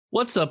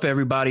What's up,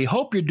 everybody?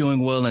 Hope you're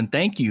doing well, and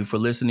thank you for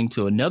listening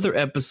to another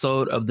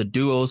episode of the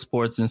Duo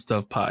Sports and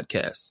Stuff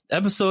podcast.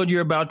 Episode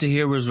you're about to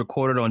hear was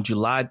recorded on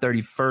July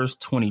 31st,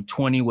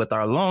 2020 with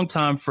our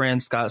longtime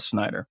friend, Scott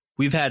Schneider.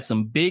 We've had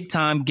some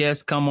big-time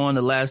guests come on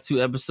the last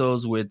two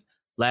episodes with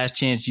Last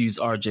Chance U's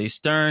RJ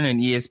Stern and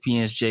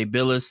ESPN's Jay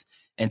Billis,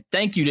 and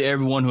thank you to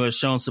everyone who has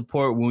shown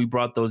support when we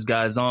brought those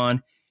guys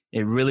on.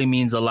 It really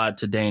means a lot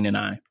to Dane and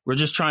I. We're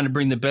just trying to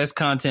bring the best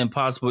content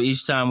possible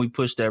each time we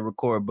push that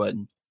record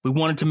button. We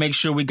wanted to make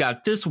sure we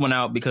got this one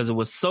out because it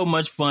was so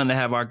much fun to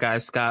have our guy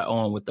Scott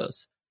on with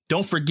us.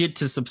 Don't forget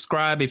to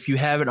subscribe if you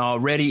haven't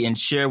already and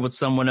share with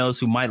someone else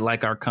who might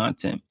like our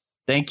content.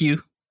 Thank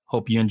you.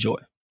 Hope you enjoy.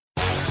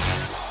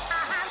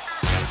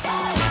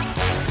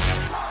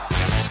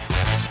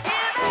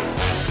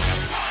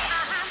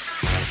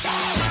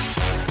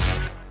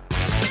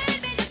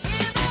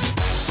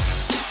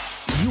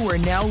 You are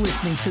now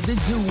listening to the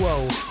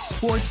Duo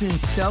Sports and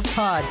Stuff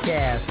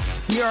podcast.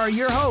 Here are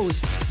your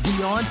hosts,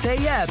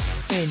 Deontay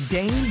Epps and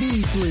Dane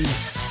Beasley.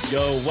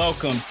 Yo,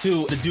 welcome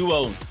to the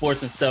Duo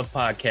Sports and Stuff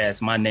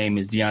podcast. My name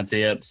is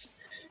Deontay Epps,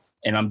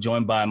 and I'm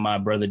joined by my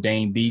brother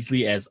Dane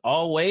Beasley as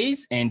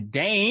always. And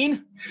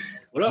Dane,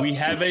 what up? We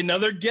have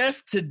another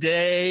guest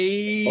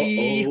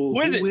today. Uh-oh.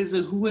 Who is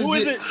it? Who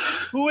is it?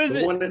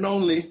 The one and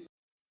only.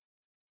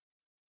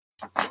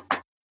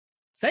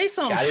 Say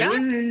something, Scott.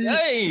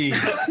 Hey.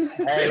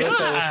 Hey,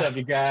 what's up,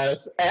 you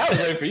guys? Hey, I was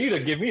waiting for you to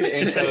give me the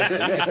intro.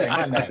 Say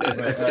my name,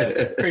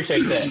 but,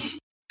 appreciate that.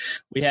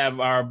 We have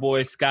our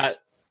boy Scott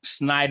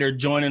Schneider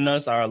joining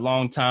us, our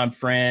longtime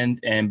friend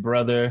and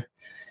brother.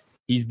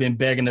 He's been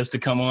begging us to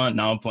come on.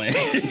 No, I'm playing.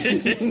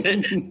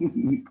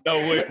 No,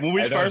 when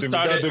we first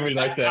started, don't do me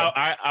like that.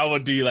 I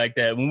would do you like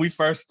that. When we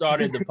first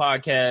started the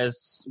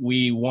podcast,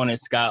 we wanted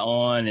Scott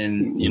on,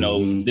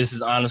 and this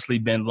has honestly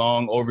been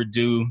long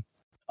overdue.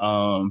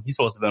 He's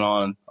supposed to have been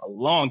on a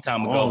long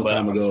time ago, but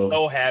I'm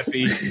so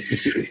happy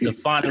to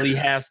finally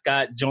have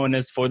Scott join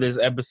us for this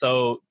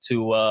episode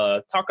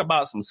to talk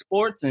about some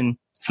sports and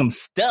some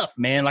stuff,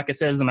 man, like it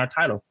says in our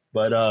title.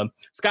 But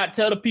Scott,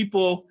 tell the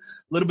people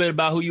a little bit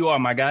about who you are,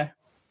 my guy.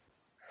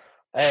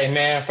 Hey,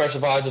 man, first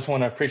of all, I just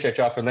want to appreciate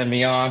y'all for letting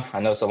me on. I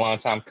know it's a long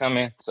time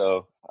coming,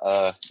 so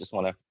just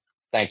want to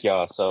thank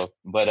y'all. So,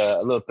 but a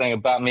little thing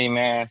about me,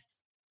 man,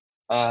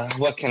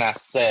 what can I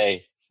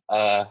say?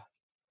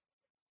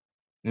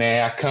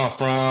 Man, I come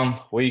from,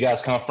 where you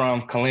guys come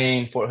from?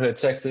 Killeen, Fort Hood,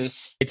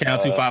 Texas. Town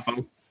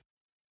 250.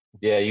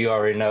 Yeah, you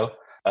already know.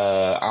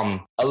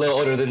 I'm a little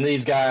older than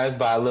these guys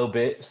by a little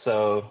bit,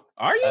 so.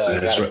 Are you?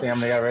 Got a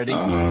family already.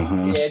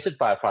 Uh-huh. Yeah, just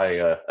probably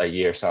a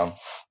year or something.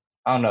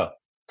 I don't know,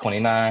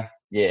 29?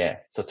 Yeah,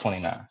 so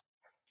 29.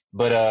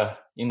 But,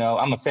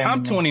 I'm a family.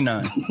 I'm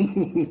 29.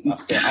 I'm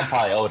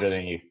probably older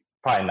than you.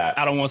 Probably not.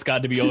 I don't want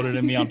Scott to be older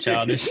than me. I'm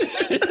childish.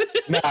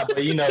 Nah, but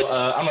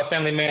I'm a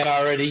family man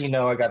already.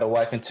 I got a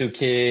wife and two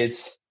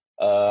kids.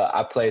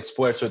 I played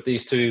sports with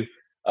these two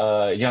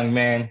young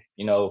men.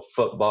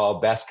 Football,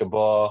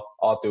 basketball,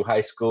 all through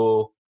high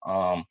school.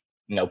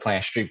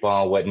 Playing street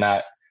ball and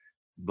whatnot.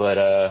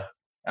 But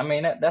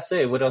that's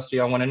it. What else do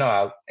y'all want to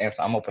know?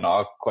 I'm open to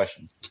all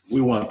questions.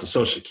 We want the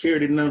social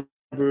security number.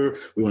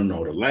 We want to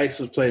know the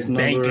license plate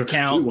number. Bank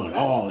account. We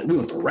want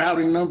the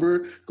routing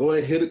number. Go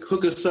ahead,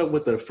 hook us up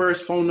with the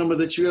first phone number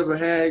that you ever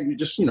had. You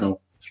just,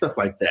 stuff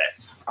like that.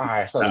 All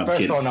right, so the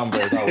first phone number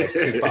is always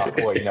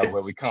 254,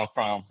 where we come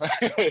from.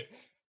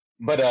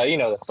 But,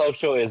 the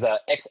social is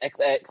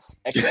XXX,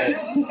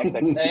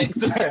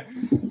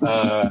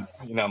 XXX.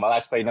 My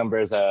last plate number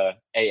is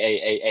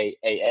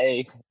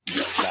AAAAAA.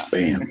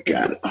 Bam,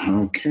 got it.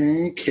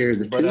 Okay, carry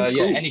the But,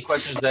 any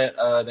questions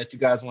that you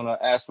guys want to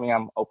ask me,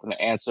 I'm open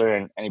to answer.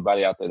 And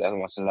anybody out there that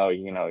wants to know,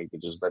 you can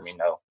just let me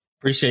know.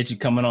 Appreciate you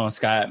coming on,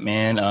 Scott,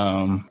 man.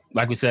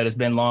 Like we said, it's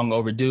been long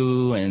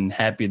overdue and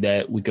happy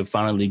that we could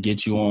finally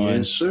get you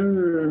on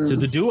to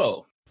the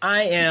Duo.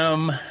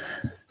 I'm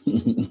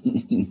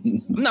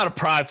not a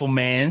prideful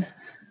man.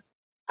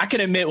 I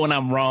can admit when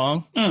I'm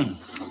wrong.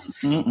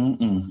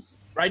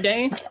 Right,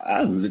 Dane?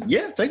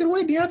 Yeah, take it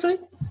away, Deontay.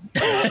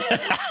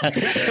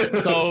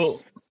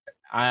 So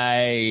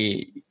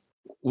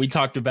we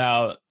talked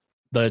about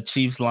the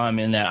Chiefs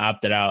lineman that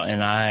opted out,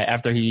 and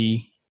after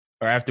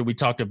we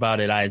talked about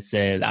it, I had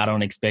said, I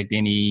don't expect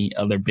any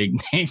other big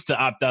names to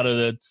opt out of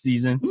the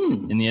season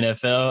in the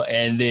NFL.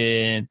 And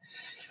then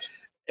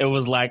it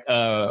was like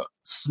a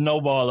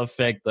snowball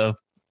effect of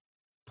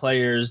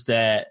players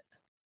that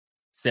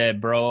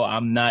said, bro,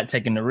 I'm not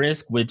taking the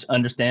risk, which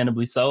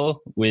understandably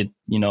so, with,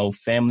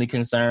 family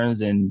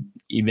concerns and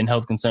even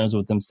health concerns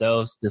with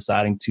themselves,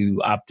 deciding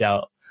to opt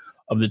out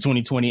of the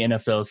 2020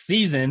 NFL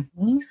season.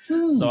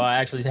 Mm-hmm. So I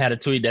actually had a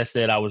tweet that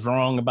said I was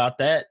wrong about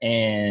that.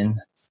 And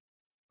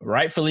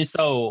rightfully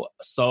so.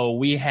 So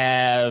we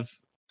have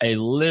a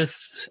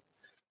list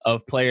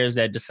of players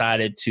that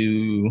decided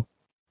to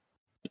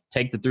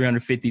take the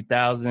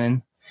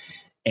 $350,000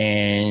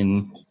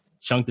 and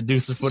chunk the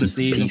deuces for the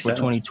season for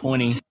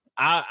 2020.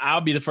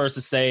 I'll be the first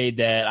to say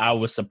that I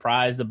was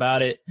surprised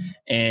about it.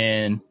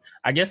 And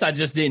I guess I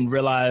just didn't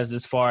realize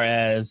as far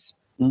as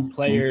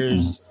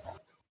players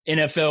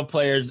NFL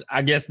players,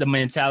 I guess the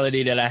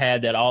mentality that I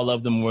had that all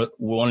of them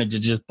wanted to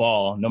just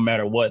ball no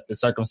matter what the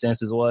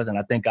circumstances was. And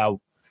I think I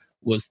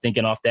was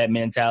thinking off that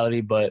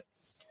mentality. But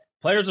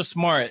players are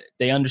smart.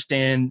 They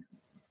understand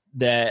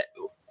that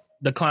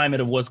the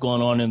climate of what's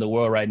going on in the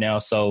world right now.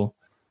 So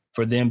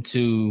for them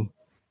to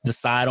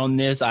decide on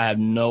this, I have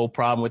no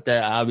problem with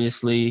that,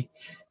 obviously.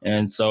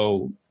 And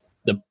so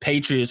the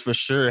Patriots for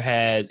sure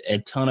had a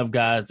ton of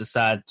guys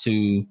decide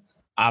to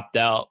opt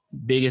out.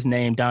 Biggest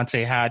name,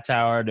 Dante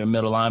Hightower, the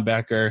middle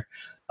linebacker.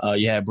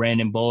 You had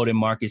Brandon Bolden,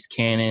 Marcus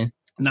Cannon,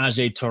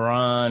 Najee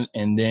Turan,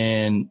 and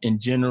then in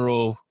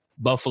general,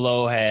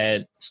 Buffalo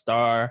had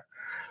Star.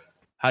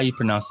 How you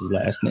pronounce his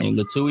last name?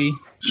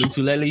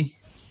 Lutulele?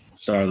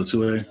 Star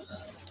Lutulele,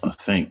 I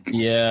think.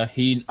 Yeah,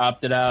 he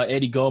opted out.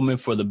 Eddie Goldman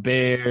for the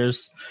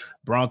Bears.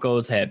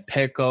 Broncos had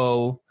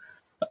Pecco.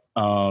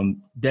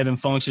 Devin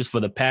Funchess for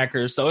the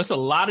Packers. So it's a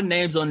lot of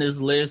names on this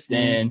list,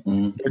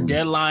 and their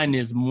deadline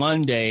is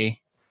Monday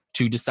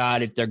to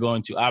decide if they're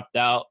going to opt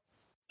out.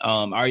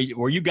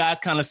 Were you guys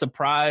kind of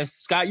surprised?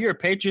 Scott, you're a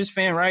Patriots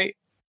fan, right?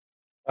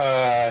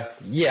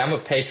 Yeah, I'm a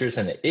Patriots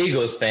and the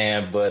Eagles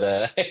fan,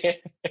 but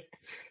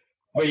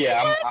but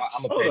yeah, I'm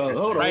a Patriots.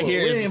 Hold on. Right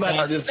here, we ain't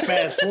about to just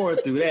fast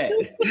forward through that.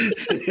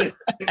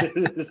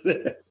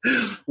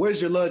 Where's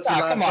your loyalty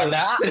line? Come on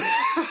now.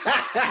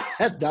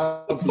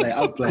 No, I'll play.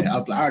 I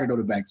already know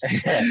the backs.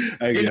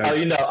 All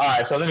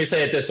right. So let me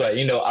say it this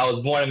way. I was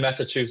born in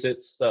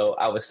Massachusetts, so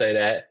I would say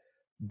that.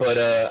 But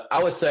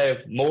I would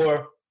say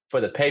more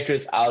for the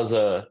Patriots. I was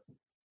a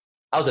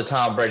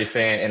Tom Brady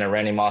fan and a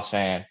Randy Moss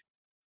fan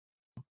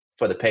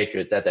for the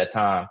Patriots at that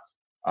time.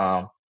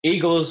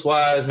 Eagles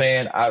wise,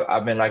 man,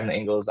 I've been liking the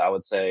Eagles. I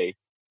would say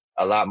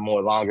a lot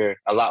longer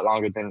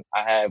than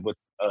I had with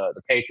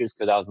the Patriots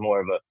because I was more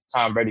of a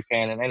Tom Brady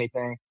fan than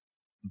anything.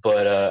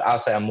 But I'll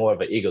say I'm more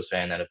of an Eagles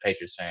fan than a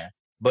Patriots fan.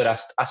 But I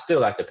still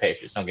like the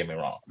Patriots. Don't get me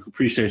wrong.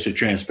 Appreciate your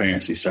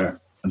transparency, sir.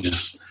 I'm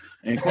just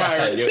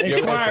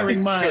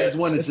inquiring minds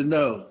wanted to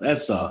know.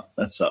 That's all.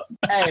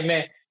 Hey,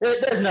 man,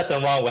 there's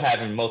nothing wrong with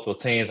having multiple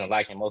teams and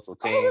liking multiple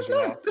teams.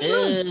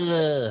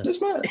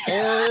 That's not.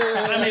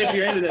 I mean, if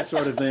you're into that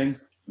sort of thing.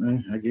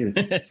 I get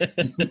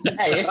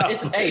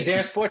it. Hey,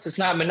 during sports, it's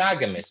not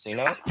monogamous,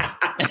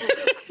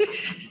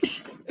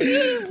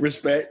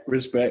 Respect.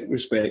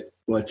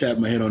 Well, I tapped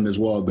my head on this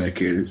wall back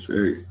here.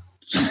 I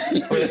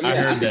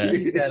heard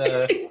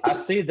that. I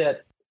see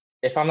that,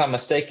 if I'm not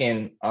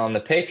mistaken,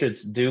 the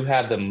Patriots do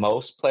have the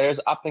most players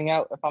opting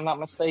out, if I'm not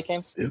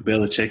mistaken. If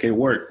Belichick at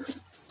work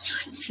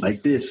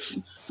like this.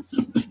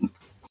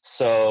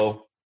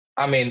 So,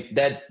 I mean,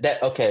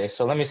 okay,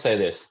 so let me say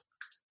this.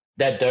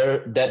 That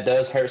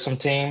does hurt some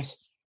teams,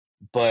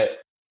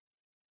 but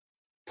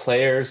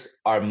players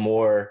are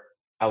more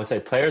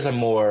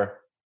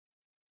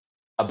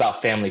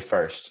about family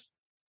first.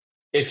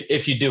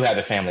 If you do have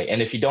a family,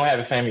 and if you don't have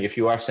a family, if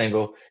you are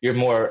single, you're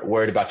more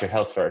worried about your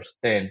health first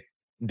than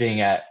being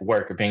at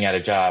work or being at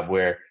a job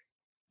where,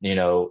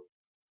 you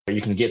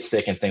can get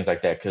sick and things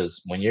like that.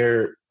 Because when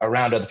you're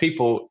around other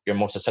people, you're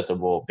more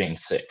susceptible of being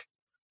sick.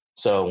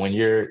 So when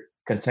you're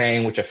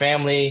contained with your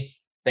family,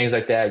 things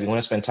like that, you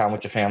want to spend time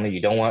with your family. You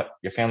don't want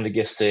your family to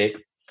get sick.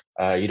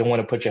 You don't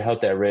want to put your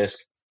health at risk.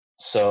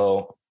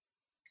 So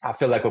I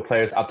feel like with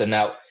players opting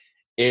out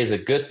is a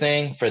good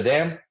thing for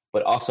them,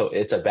 but also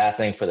it's a bad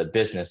thing for the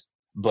business.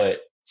 But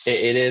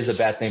it is a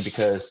bad thing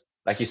because,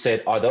 like you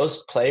said, are those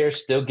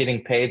players still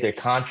getting paid their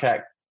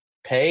contract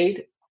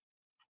paid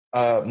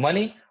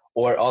money,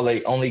 or are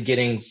they only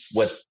getting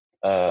what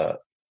the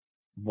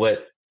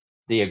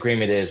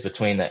agreement is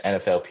between the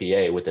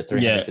NFLPA with the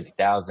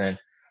 $350,000?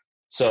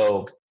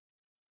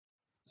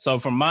 So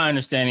from my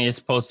understanding, it's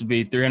supposed to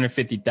be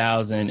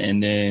 $350,000,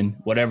 and then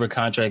whatever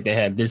contract they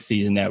had this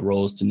season that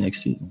rolls to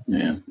next season.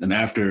 Yeah, and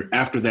after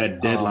that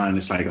deadline,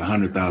 it's like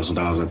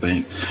 $100,000, I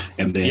think,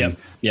 and then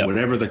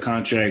whatever the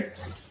contract.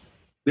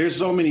 There's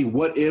so many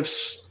what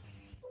ifs.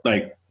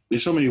 Like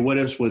there's so many what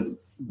ifs with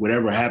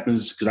whatever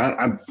happens because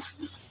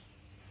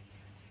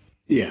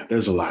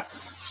there's a lot.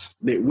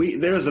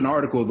 There was an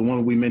article, the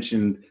one we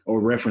mentioned or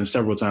referenced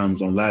several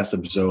times on last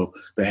episode,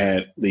 that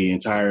had the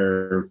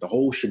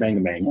whole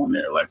shebang on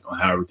there, like on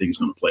how everything's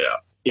going to play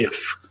out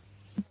if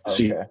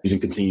season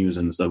continues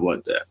and stuff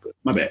like that. But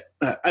my bad.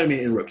 I didn't mean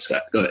to interrupt,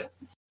 Scott. Go ahead.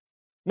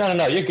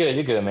 No, you're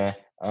good, man.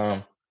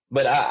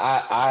 But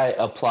I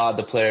applaud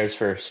the players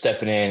for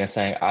stepping in and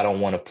saying I don't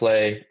want to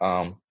play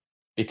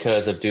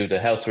because of due to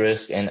health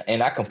risk,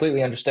 and I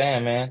completely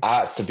understand, man.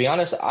 To be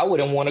honest, I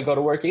wouldn't want to go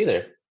to work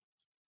either.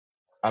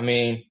 I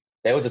mean,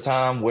 there was a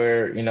time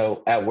where,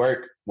 at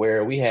work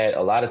where we had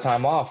a lot of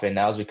time off, and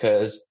that was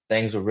because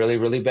things were really,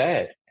 really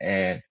bad.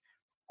 And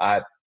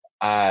I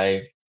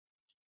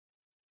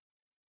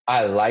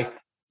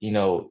liked,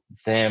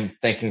 them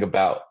thinking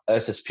about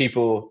us as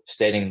people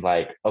stating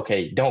like,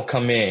 okay, don't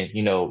come in,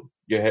 your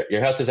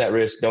health is at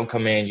risk. Don't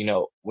come in.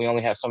 We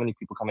only have so many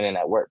people coming in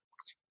at work.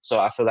 So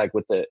I feel like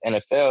with the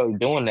NFL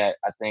doing that,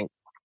 I think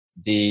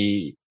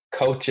the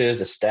coaches,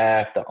 the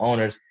staff, the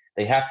owners,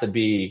 they have to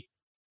be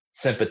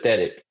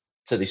sympathetic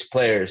to these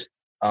players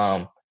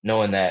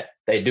knowing that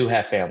they do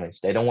have families.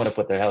 They don't want to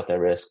put their health at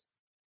risk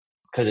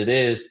because it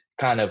is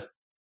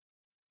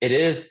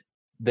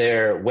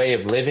their way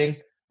of living,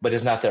 but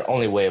it's not their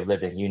only way of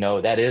living.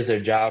 That is their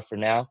job for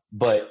now.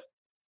 But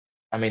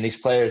I mean, these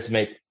players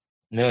make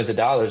millions of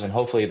dollars, and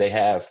hopefully they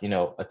have,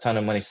 a ton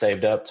of money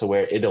saved up to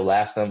where it'll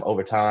last them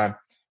over time.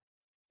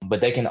 But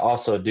they can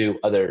also do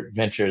other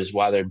ventures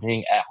while they're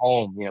being at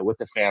home, with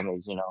the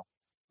families,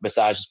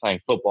 besides just playing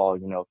football.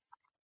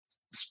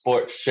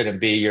 Sports shouldn't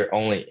be your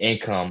only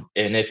income.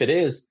 And if it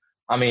is,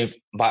 I mean,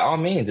 by all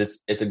means,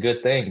 it's a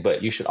good thing,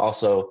 but you should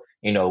also,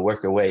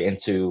 work your way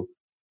into,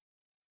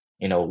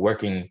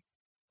 working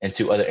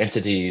into other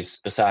entities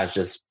besides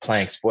just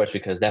playing sports,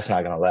 because that's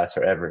not going to last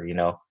forever.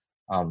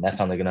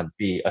 That's only going to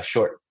be a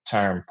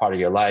short-term part of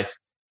your life,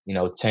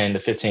 10 to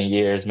 15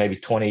 years, maybe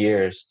 20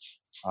 years.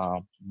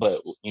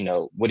 But,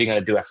 what are you going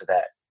to do after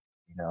that?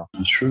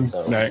 That's true.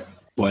 So, right.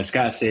 Boy,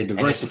 Scott said,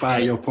 diversify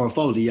your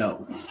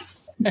portfolio.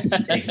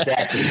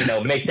 Exactly.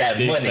 Make that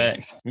big money,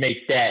 facts.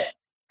 Make that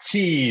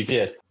cheese.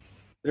 Yes.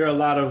 There are a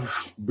lot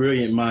of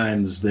brilliant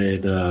minds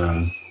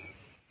that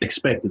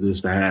expected this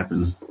to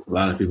happen. A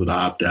lot of people to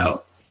opt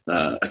out.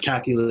 A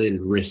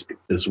calculated risk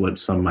is what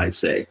some might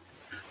say.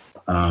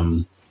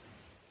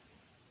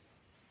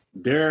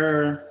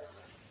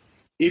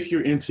 If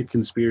you're into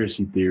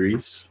conspiracy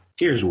theories,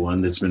 here's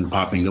one that's been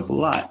popping up a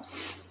lot.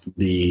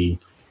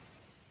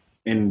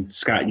 And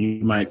Scott,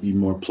 you might be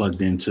more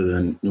plugged into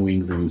the New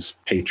England's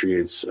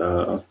Patriots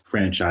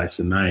franchise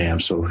than I am,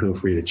 so feel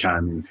free to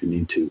chime in if you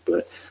need to.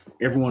 But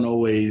everyone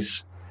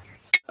always,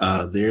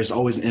 there's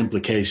always an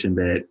implication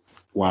that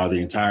while the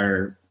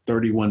entire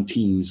 31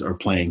 teams are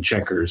playing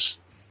checkers,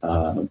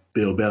 Bill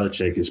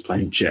Belichick is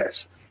playing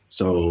chess.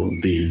 So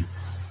the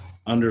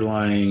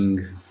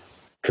underlying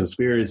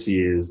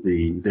conspiracy is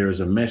there's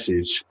a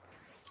message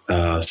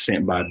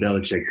sent by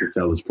Belichick to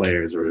tell his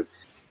players, or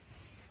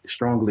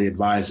strongly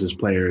advises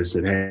players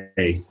that,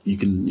 hey, you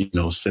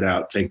can, sit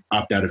out,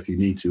 opt out if you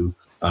need to,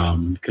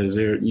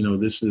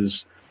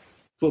 because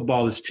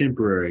football is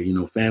temporary,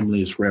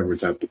 family is forever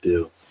type of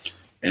deal.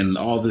 And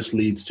all this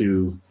leads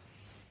to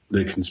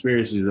the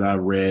conspiracies that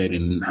I've read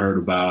and heard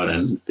about,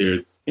 and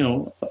they're,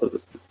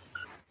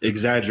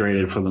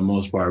 exaggerated for the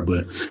most part,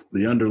 but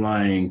the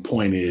underlying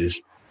point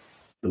is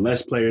the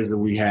less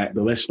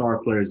star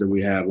players that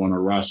we have on our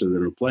roster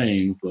that are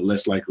playing, the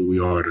less likely we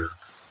are to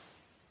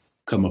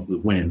come up with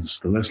wins.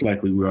 The less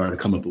likely we are to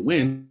come up with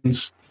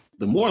wins,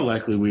 the more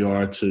likely we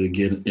are to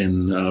get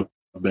in a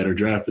better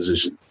draft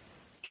position.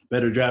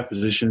 Better draft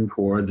position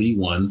for the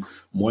one,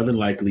 more than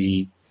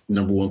likely,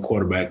 number one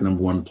quarterback,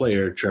 number one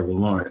player, Trevor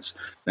Lawrence.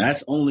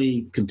 That's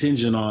only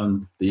contingent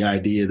on the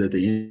idea that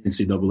the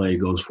NCAA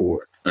goes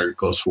forward.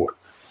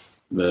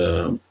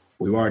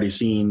 We've already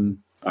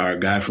seen our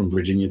guy from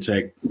Virginia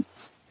Tech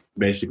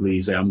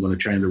basically say, I'm going to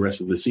train the rest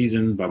of the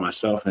season by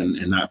myself and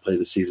not play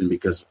the season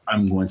because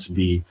I'm going to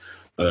be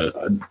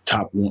a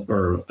top one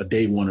or a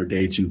day one or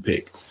day two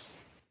pick.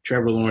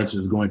 Trevor Lawrence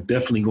is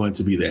definitely going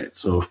to be that.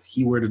 So if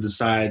he were to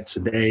decide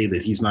today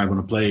that he's not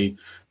going to play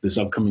this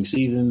upcoming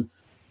season,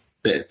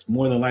 that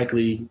more than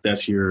likely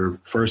that's your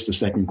first or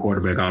second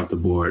quarterback off the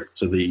board.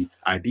 So the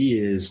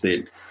idea is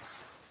that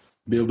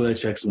Bill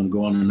Belichick's going to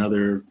go on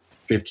another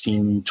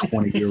 15,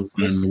 20-year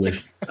run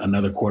with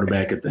another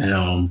quarterback at the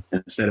helm.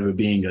 Instead of it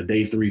being a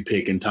day three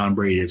pick in Tom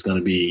Brady, it's going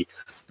to be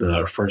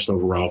the first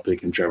overall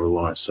pick in Trevor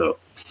Lawrence. So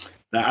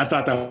I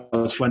thought that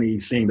was funny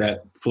seeing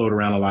that float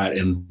around a lot.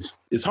 And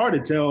it's hard to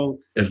tell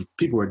if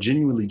people are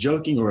genuinely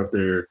joking or if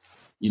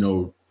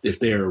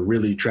they're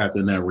really trapped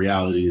in that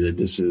reality that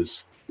this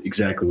is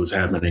exactly what's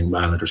happening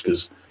behind it,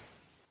 because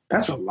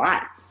that's a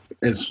lot.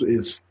 It's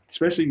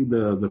especially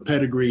the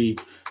pedigree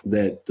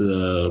that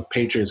the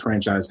Patriots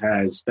franchise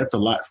has. That's a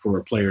lot for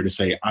a player to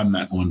say, I'm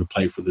not going to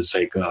play for the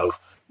sake of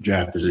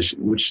draft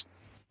position, which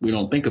we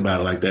don't think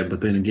about it like that.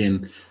 But then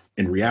again,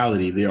 in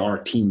reality, there are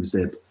teams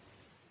that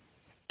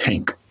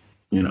tank,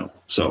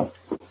 so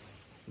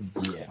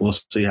yeah. We'll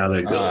see how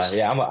that goes.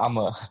 I'm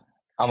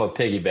a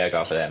piggyback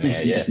off of that,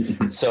 man. Yeah.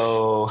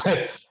 So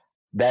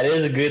that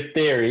is a good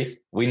theory.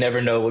 We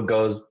never know what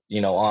goes,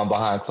 on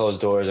behind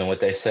closed doors and what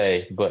they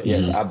say. But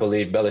yes, I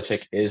believe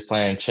Belichick is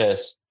playing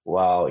chess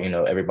while,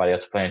 everybody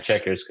else is playing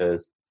checkers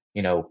because,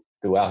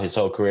 throughout his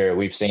whole career,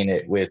 we've seen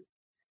it with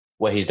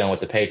what he's done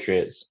with the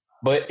Patriots.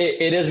 But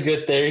it is a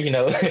good theory,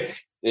 it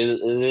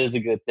is a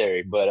good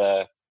theory.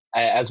 But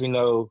as we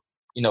know,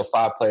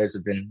 5 players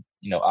have been,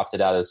 opted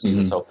out of the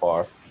season so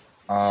far.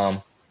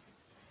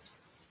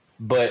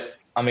 But,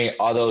 I mean,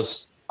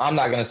 I'm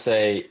not going to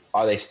say,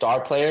 are they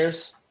star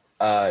players?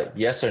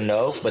 Yes or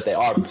no, but they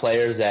are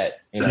players that,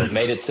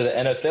 made it to the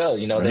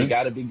NFL. Right. They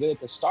got to be good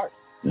to start.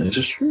 That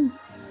is true.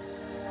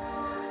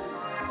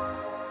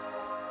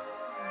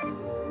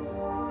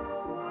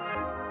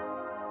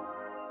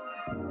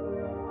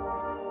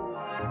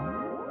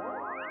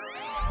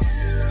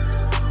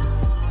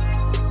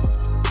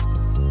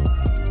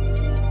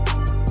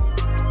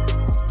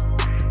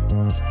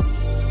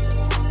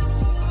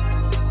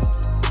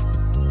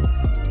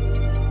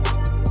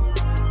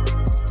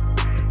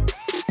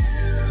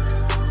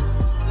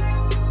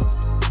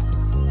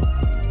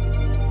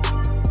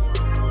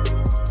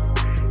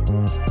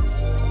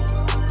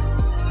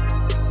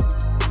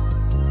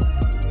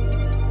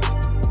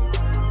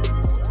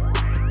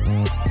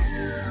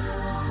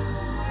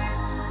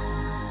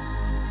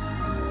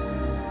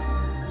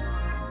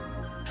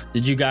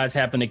 Did you guys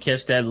happen to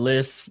catch that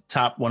list,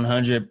 top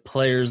 100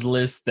 players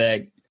list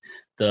that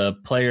the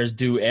players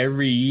do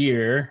every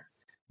year,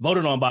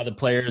 voted on by the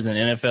players, and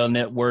NFL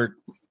Network,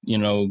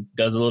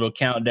 does a little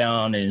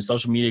countdown and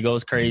social media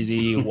goes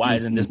crazy. Why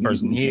isn't this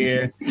person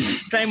here?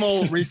 Same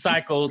old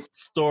recycled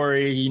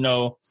story,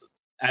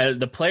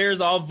 the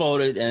players all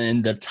voted,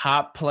 and the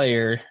top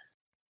player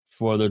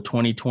for the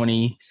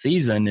 2020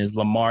 season is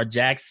Lamar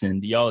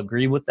Jackson. Do y'all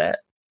agree with that?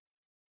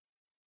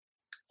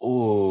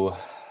 Ooh.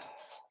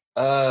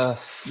 I'm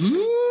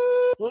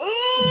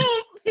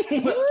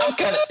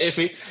kind of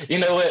iffy. You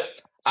know what?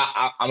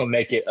 I'm going to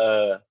make it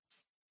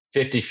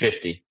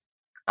 50-50.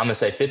 I'm going to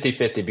say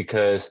 50-50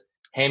 because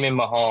him and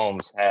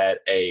Mahomes had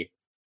a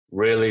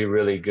really,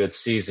 really good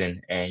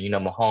season. And,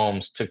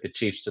 Mahomes took the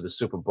Chiefs to the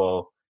Super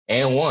Bowl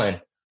and won.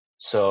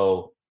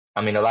 So,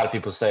 a lot of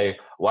people say,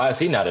 why is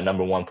he not a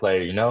number one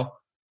player,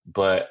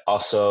 But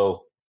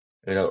also,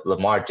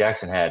 Lamar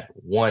Jackson had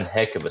one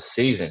heck of a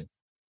season.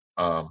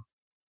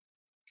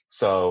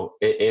 So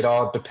it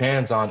all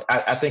depends on,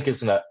 I think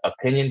it's an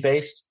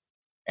opinion-based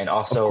and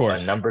also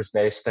a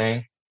numbers-based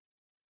thing.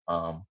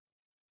 I'm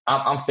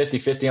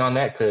 50-50 on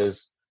that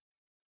because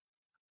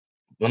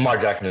Lamar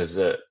Jackson is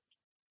a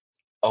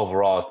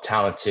overall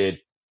talented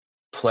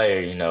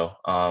player,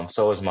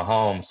 so is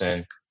Mahomes.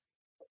 And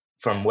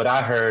from what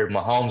I heard,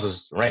 Mahomes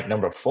was ranked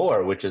number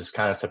 4, which is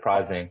kind of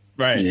surprising.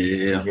 Right.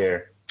 Yeah.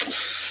 Here.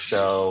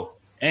 So.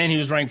 And he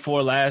was ranked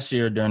 4 last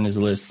year during his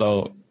list.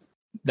 So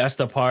that's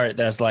the part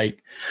that's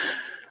like,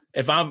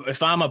 if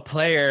I'm a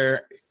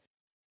player,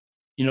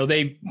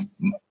 they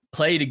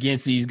played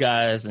against these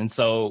guys. And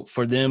so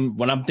for them,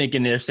 what I'm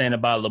thinking they're saying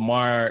about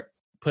Lamar,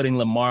 putting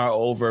Lamar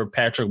over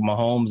Patrick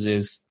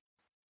Mahomes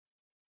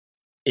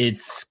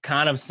it's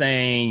kind of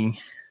saying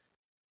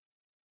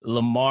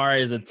Lamar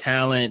is a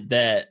talent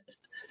that,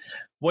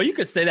 well, you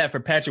could say that for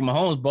Patrick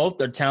Mahomes. Both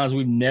are talents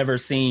we've never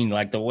seen.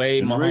 Like the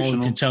way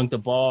Mahomes can chunk the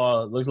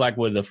ball, looks like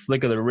with a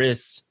flick of the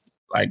wrist,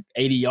 like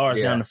 80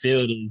 yards down the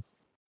field is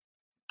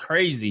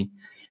crazy.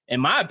 In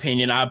my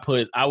opinion, I would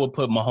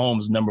put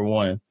Mahomes number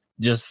 1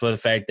 just for the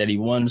fact that he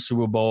won the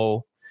Super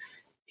Bowl.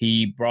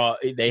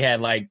 They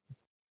had like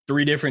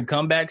 3 different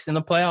comebacks in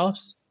the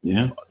playoffs.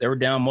 Yeah. They were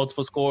down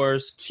multiple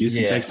scores.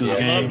 Texas I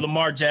game. love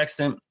Lamar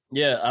Jackson.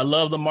 Yeah, I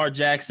love Lamar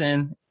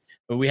Jackson,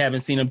 but we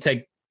haven't seen him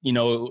take,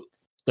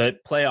 the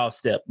playoff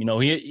step.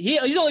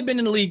 He's only been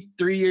in the league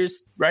 3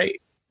 years, right?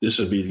 This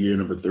would be year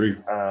number 3.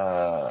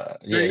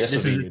 This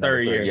is his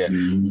 3rd year. Yeah.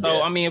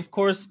 So, of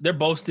course, they're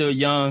both still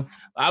young.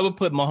 I would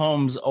put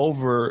Mahomes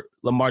over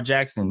Lamar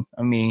Jackson.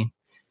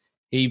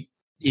 He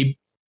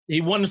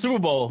won the Super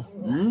Bowl.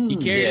 He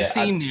carried his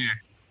team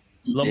there.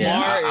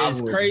 Lamar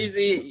is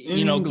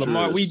crazy.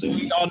 Lamar,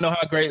 we all know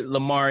how great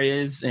Lamar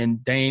is.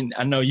 And Dane,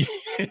 I know you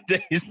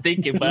Dane's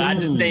thinking, but I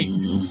just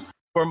think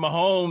for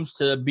Mahomes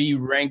to be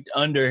ranked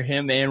under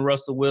him and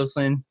Russell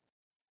Wilson,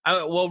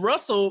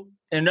 Russell,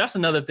 and that's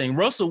another thing.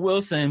 Russell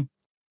Wilson,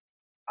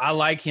 I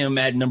like him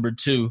at number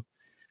 2,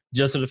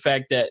 just for the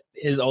fact that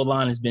his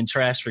O-line has been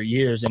trashed for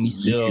years, and he's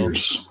still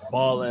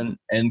balling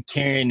and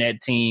carrying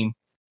that team.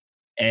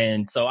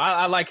 And so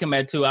I like him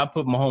at 2. I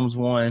put Mahomes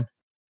 1,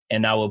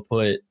 and I would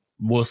put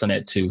Wilson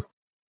at 2.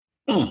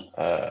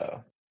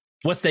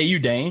 What say you,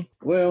 Dane?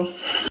 Well,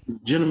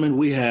 gentlemen,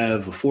 we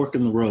have a fork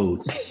in the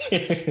road.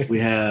 We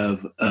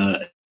have a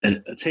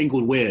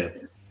tangled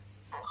web.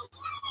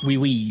 We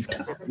weaved.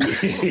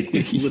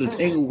 With a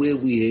tangled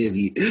web we have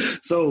here.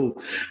 So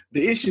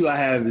the issue I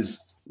have is,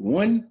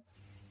 1,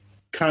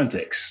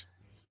 context.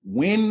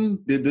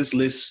 When was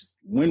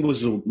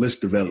the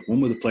list developed? When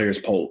were the players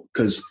polled?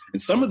 Because in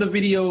some of the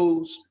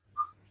videos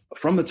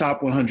from the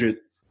top 100,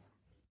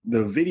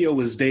 the video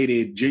was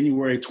dated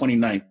January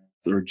 29th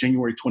or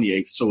January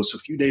 28th. So it's a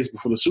few days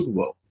before the Super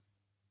Bowl.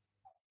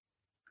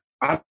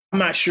 I'm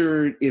not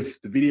sure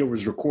if the video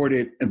was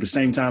recorded at the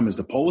same time as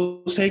the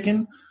poll was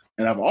taken.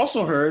 And I've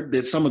also heard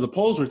that some of the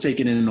polls were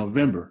taken in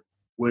November,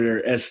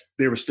 whereas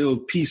there was still a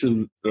piece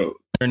of during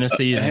the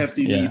season, a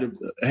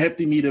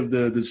hefty meat of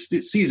the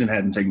season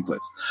hadn't taken place.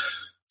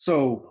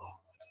 So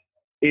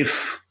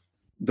if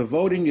the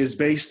voting is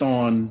based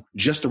on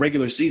just the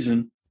regular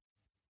season,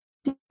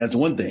 that's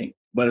one thing.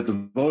 But if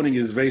the voting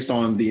is based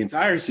on the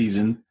entire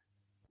season,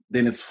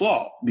 then it's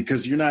flawed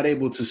because you're not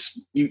able to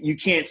 – you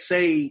can't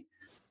say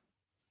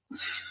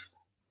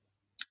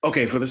 –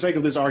 okay, for the sake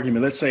of this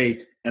argument, let's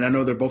say – and I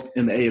know they're both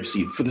in the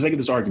AFC. For the sake of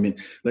this argument,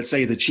 let's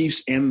say the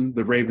Chiefs and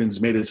the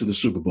Ravens made it to the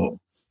Super Bowl.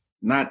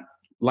 Not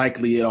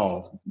likely at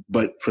all,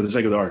 but for the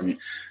sake of the argument.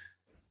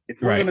 If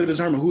we're going to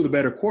determine who the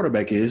better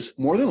quarterback is,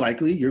 more than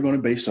likely you're going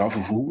to base it off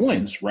of who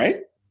wins,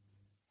 right?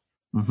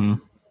 Mm-hmm.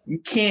 You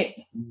can't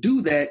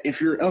do that if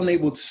you're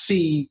unable to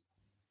see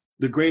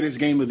the greatest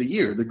game of the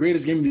year. The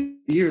greatest game of the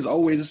year is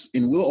always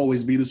and will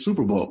always be the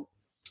Super Bowl.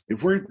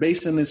 If we're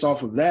basing this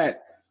off of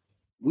that,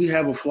 we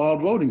have a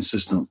flawed voting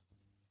system.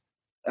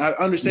 I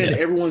understand that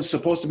everyone's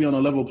supposed to be on a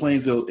level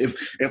playing field.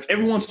 If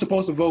everyone's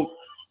supposed to vote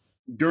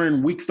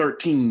during week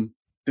 13,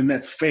 then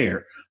that's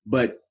fair.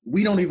 But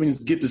we don't even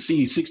get to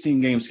see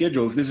 16-game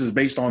schedule if this is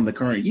based on the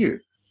current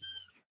year,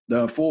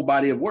 the full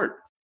body of work.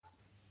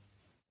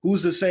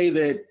 who's to say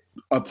that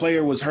a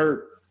player was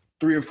hurt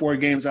 3 or 4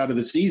 games out of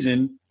the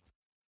season,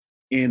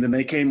 and then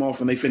they came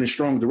off and they finished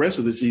strong the rest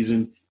of the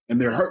season, and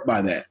they're hurt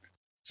by that.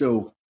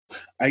 So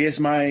I guess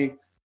I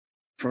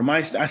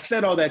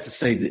said all that to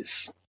say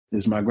this,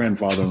 as my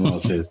grandfather-in-law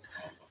says.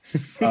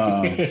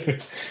 I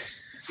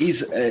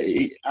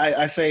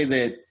say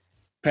that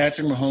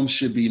Patrick Mahomes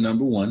should be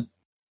number 1.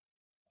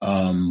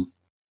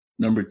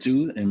 Number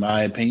 2, in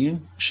my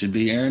opinion, should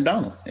be Aaron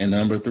Donald. And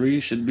number 3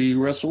 should be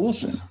Russell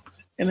Wilson.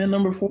 And then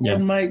number 4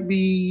 might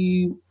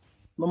be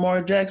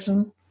Lamar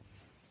Jackson,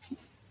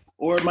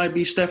 or it might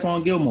be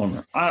Stephon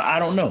Gilmore. I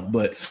don't know,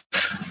 but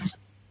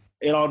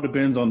it all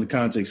depends on the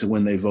context of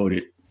when they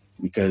voted.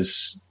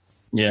 Because,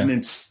 and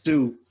then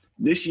 2,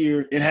 this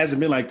year, it hasn't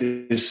been like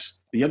this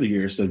the other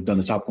years that have done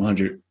the top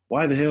 100.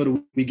 Why the hell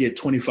do we get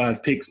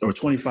 25 picks or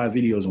 25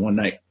 videos in one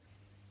night?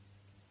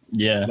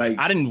 Yeah, like,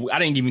 I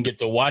didn't even get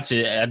to watch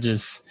it. I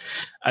just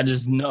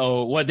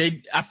know what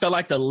I felt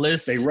like the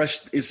list. They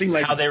rushed. It seemed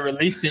like how they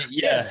released it.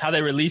 Yeah, how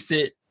they released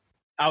it.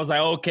 I was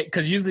like, okay,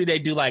 because usually they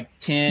do like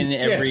 10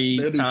 every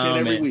time. 10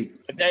 every week.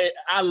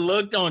 I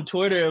looked on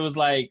Twitter. It was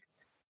like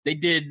they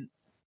did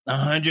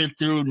 100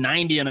 through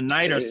 90 in a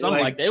night or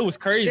something like that. It was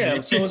crazy. Yeah,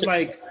 so it's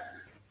like,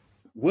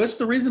 what's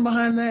the reason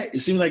behind that?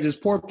 It seems like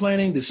just poor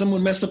planning. Did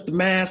someone mess up the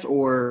math,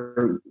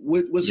 or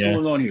what's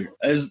going on here?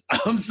 As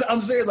I'm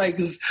saying, like,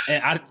 cause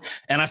and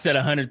I said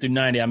 100 through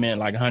 90. I meant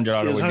like 100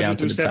 all the way down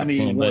to the top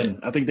 10.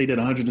 But I think they did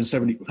 100 through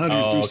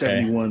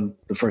 71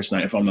 the first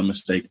night, if I'm not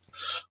mistaken.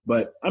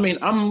 But I mean,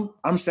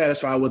 I'm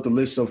satisfied with the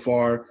list so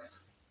far.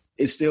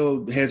 It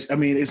still has. I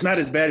mean, it's not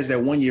as bad as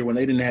that one year when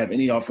they didn't have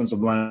any offensive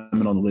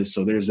linemen on the list.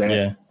 So there's that.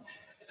 Yeah.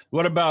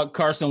 What about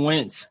Carson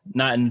Wentz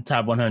not in the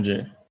top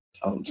 100?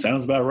 Oh,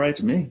 sounds about right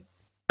to me.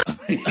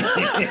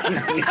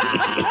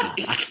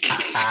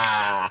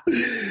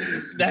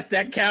 That's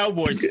that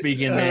cowboy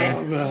speaking, man.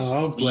 Oh,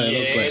 no, I'm playing.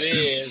 It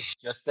is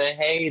just a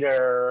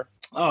hater.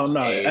 Oh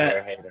no,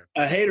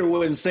 a hater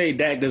wouldn't say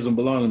Dak doesn't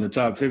belong in the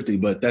top 50,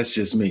 but that's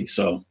just me.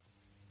 So,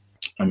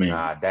 I mean,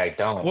 Dak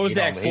don't. What was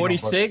Dak?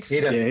 46?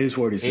 Yeah, he's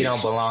 46. He don't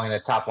belong in the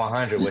top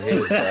 100 with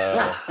his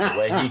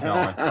way he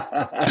going.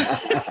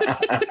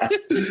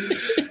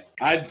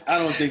 I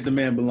don't think the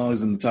man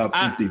belongs in the top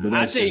 50, but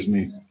that's just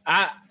me.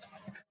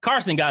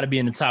 Carson got to be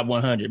in the top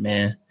 100,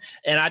 man.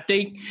 And I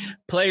think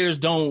players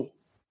don't,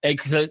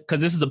 because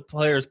this is a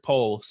players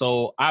poll.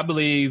 So I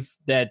believe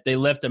that they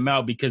left him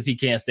out because he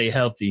can't stay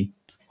healthy.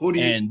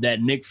 And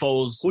that Nick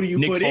Foles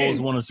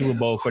won a Super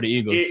Bowl for the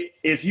Eagles.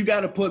 If you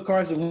got to put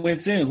Carson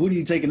Wentz in, who are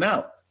you taking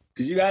out?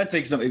 Because you got to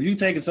take some. If you're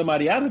taking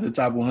somebody out of the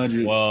top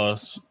 100, well.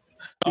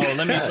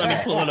 Let me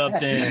pull it up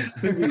then.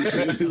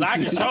 I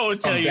can sure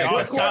tell you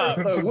off the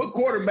top. What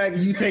quarterback are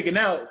you taking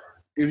out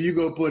if you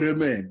go put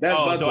him in? That's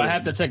my question. I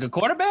have to take a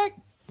quarterback?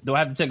 Do I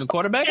have to take a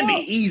quarterback? It'd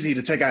be easy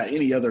to take out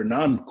any other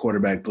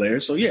non-quarterback player.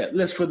 So yeah,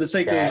 let's for the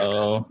sake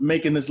of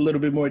making this a little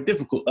bit more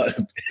difficult.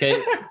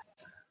 Okay.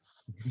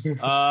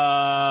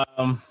 Let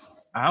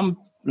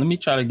me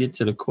try to get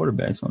to the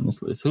quarterbacks on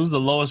this list. Who's the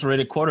lowest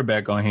rated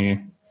quarterback on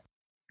here?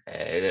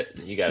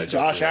 You got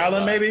Josh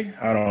Allen, maybe?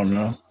 I don't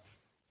know.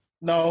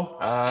 No,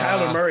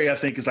 Kyler Murray, I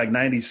think, is like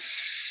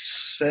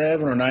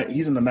 97 or 90.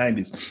 He's in the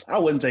 90s. I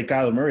wouldn't take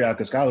Kyler Murray out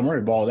because Kyler Murray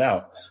balled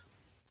out.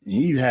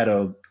 He had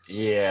a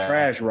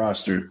trash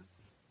roster.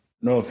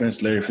 No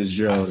offense, Larry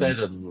Fitzgerald.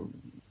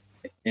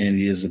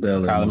 Andy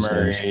Isabella. Kyler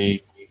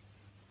Murray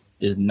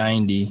is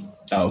 90.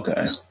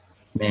 Okay.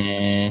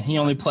 Man, he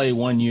only played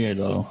 1 year,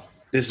 though.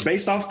 It's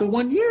based off the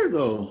 1 year,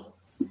 though.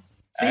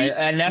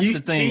 And that's the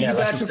thing.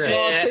 That's the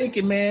flawed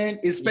thinking, man.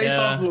 It's based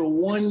off of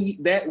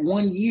that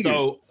 1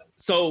 year.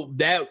 So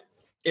that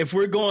if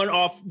we're going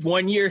off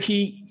 1 year,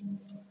 he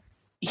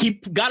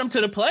got him to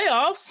the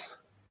playoffs,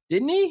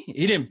 didn't he?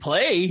 He didn't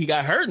play. He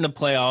got hurt in the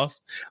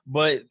playoffs,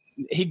 but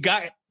he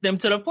got them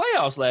to the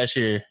playoffs last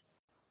year.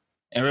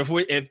 And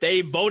if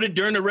they voted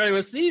during the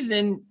regular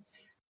season,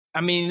 I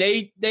mean,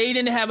 they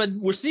didn't have a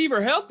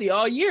receiver healthy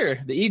all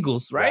year, the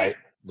Eagles, right?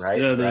 Right.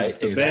 Yeah,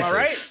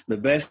 the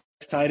best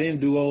tight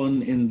end duo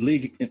in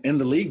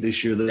the league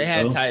this year. They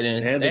had tight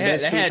end. They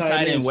had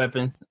tight end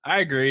weapons. I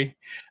agree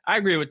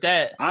with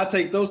that. I'll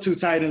take those two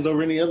tight ends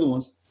over any other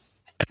ones.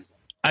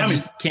 I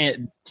just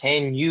can't.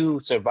 Can you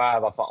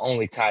survive off of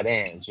only tight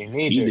ends? You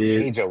need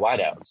your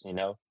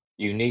wideouts.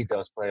 You need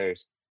those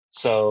players.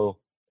 So,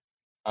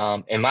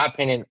 in my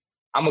opinion,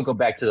 I'm gonna go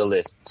back to the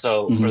list.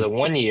 So for the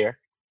 1 year,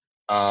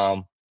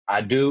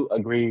 I do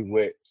agree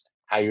with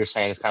how you're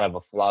saying it's kind of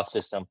a flawed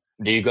system.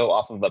 Do you go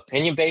off of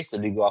opinion based or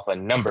do you go off a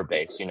number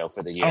based,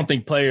 for the year? I don't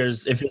think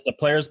players, if it's a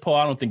players poll,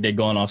 I don't think they're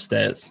going off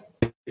stats.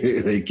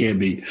 They can't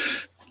be.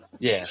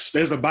 Yeah.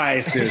 There's a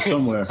bias there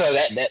somewhere. So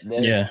that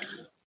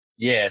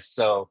yeah.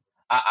 So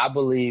I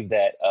believe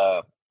that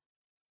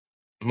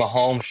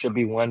Mahomes should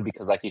be one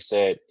because, like you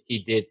said, he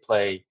did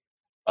play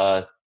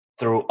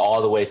through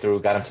all the way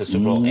through, got him to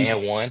Super Bowl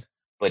and won.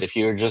 But if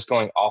you're just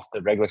going off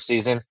the regular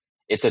season,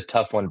 it's a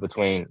tough one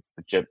between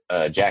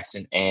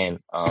Jackson and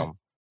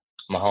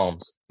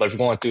Mahomes. But if you're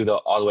going through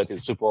all the way through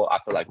the Super Bowl, I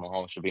feel like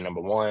Mahomes should be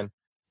number one.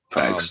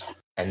 Facts.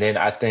 And then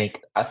I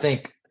think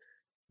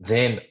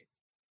then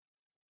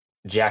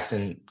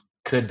Jackson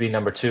could be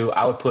number 2.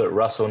 I would put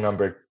Russell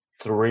number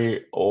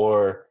 3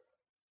 or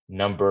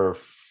number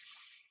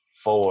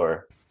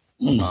 4.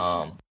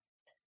 And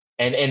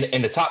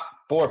the top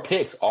 4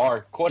 picks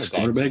are quarterbacks.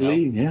 Quarterback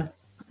league, yeah.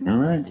 All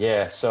right.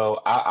 Yeah,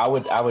 so I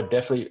would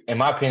definitely, in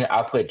my opinion,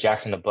 I'll put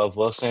Jackson above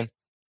Wilson,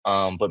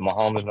 but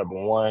Mahomes number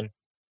 1,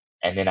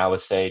 and then I would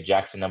say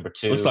Jackson number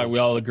 2. Looks like we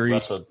all agree.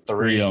 Russell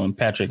 3 on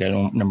Patrick at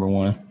number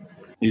 1.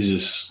 He's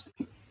just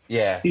you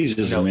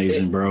know,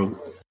 amazing, bro.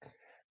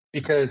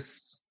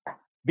 Because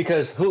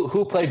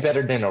who played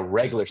better than a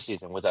regular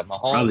season? Was that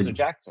Mahomes or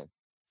Jackson?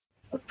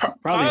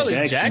 Probably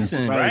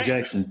Jackson, Probably right?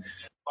 Jackson.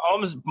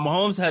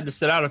 Mahomes had to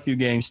sit out a few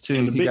games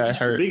too. He got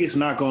hurt. The biggest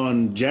knock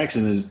on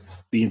Jackson is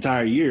the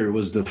entire year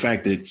was the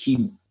fact that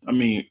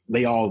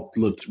they all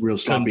looked real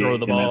sloppy throw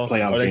the ball. That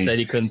playoff Or they game. said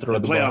he couldn't throw the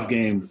ball. The playoff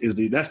game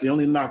that's the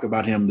only knock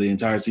about him the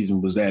entire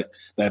season was that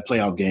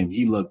playoff game.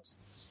 He looked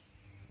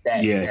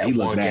he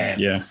looked bad.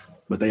 Game. Yeah.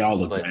 But they all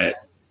looked bad.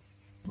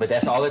 But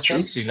that's all it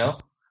takes, you know?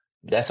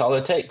 That's all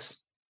it takes.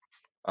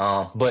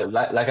 But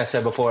like I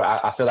said before,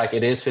 I feel like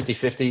it is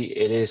 50-50.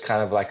 It is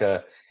kind of like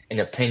an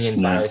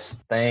opinion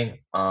bias thing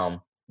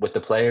with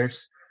the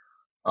players.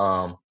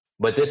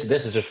 But this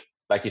is just,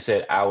 like you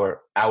said,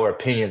 our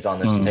opinions on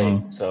this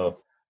tape. So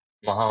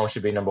Mahomes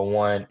should be number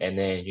 1, and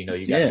then you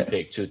got to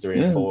pick 2,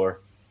 3, and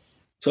 4.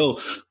 So,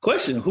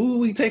 question: Who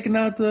we taking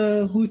out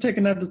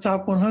the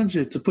top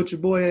 100 to put your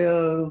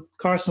boy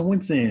Carson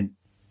Wentz in?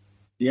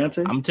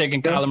 Deontay? I'm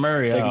taking Kyler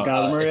Murray out.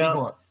 Kyler Murray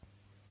out.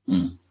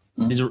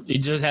 He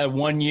just had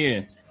 1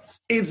 year.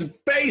 It's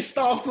based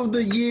off of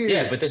the year.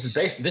 Yeah, but this is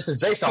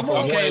based off of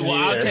 1 year. Okay,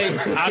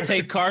 well, I'll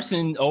take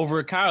Carson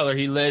over Kyler.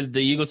 He led the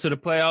Eagles to the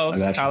playoffs.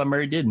 Kyler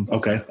Murray didn't.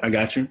 Okay, I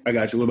got you.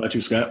 What about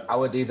you, Scott? I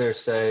would either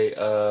say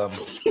I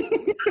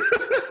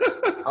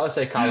would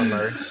say Kyler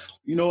Murray.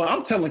 You know what?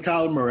 I'm telling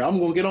Kyler Murray. I'm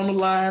going to get on the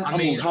line. I'm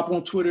going to hop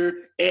on Twitter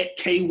at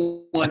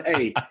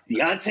K1A.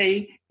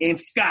 Deontay and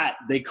Scott,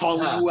 they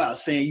calling you out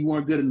saying you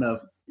weren't good enough.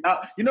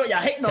 Y'all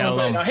hating on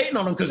him. Y'all hating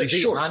on him because he's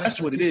short.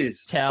 That's what it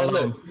is. Tell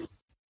him.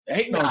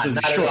 Hating on him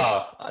because he's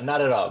short.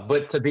 Not at all.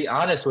 But to be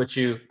honest with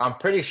you, I'm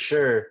pretty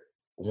sure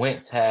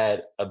Wentz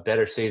had a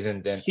better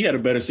season than he had a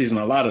better season.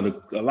 A lot of the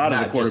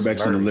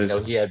quarterbacks on the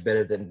list. He had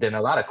better than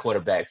a lot of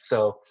quarterbacks.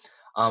 So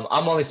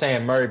I'm only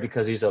saying Murray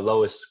because he's the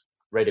lowest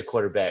rated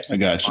quarterback on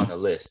the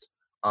list.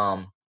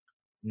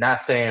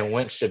 Not saying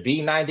Wentz should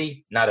be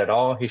 90, not at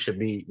all. He should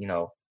be,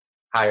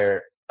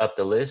 higher up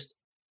the list.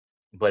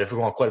 But if we're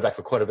going quarterback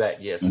for quarterback,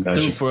 yes.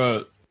 Threw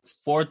for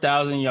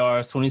 4,000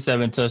 yards,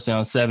 27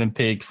 touchdowns, 7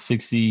 picks,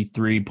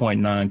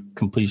 63.9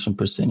 completion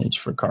percentage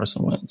for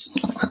Carson Wentz.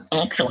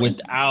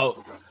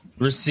 Without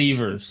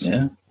receivers.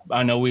 Yeah.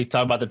 I know we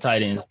talk about the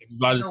tight ends.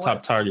 About his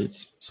top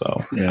targets.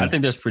 So I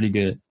think that's pretty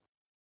good.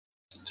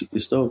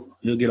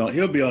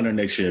 He'll be on there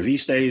next year. If he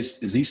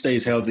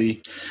stays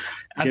healthy.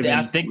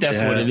 I think that's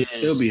what it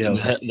is. He'll be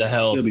healthy. The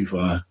health. He'll be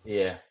fine.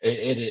 Yeah,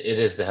 it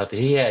is the healthy.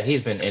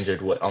 He's been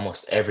injured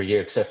almost every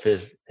year except for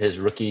his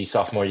rookie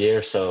sophomore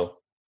year. So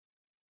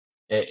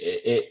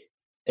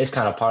it's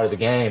kind of part of the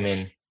game,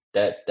 and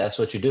that's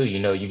what you do.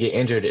 You get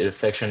injured, it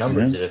affects your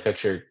numbers. It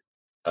affects your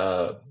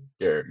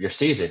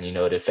season.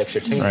 It affects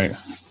your team. Right.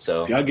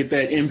 So if y'all get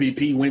that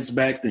MVP Wentz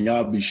back, then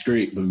y'all be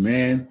straight. But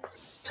man,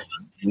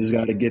 you just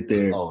got to get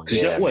there. Oh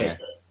yeah, man.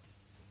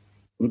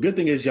 The good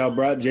thing is y'all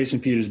brought Jason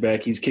Peters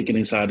back. He's kicking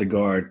inside the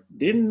guard.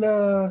 Did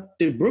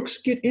Brooks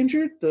get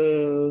injured?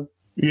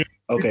 Yeah.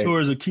 Okay. He tore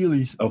his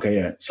Achilles. Okay,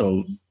 yeah.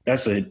 So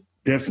that's a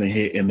definite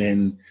hit. And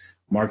then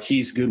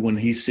Marquise Goodwin,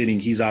 he's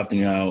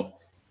opting out.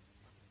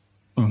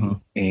 Mm-hmm.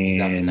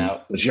 And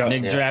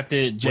Nick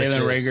drafted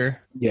Jalen Reagor.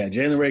 Yeah,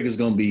 Jalen Reagor's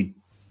gonna be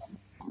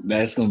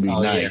nice.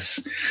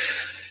 Yeah.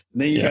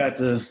 Then you got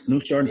the new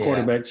starting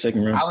quarterback,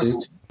 second round pick.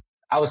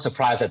 I was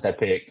surprised at that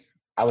pick.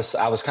 I was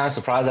kind of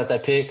surprised at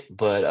that pick,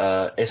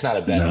 but it's not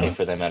a bad pick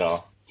for them at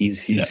all.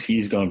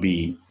 He's gonna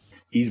be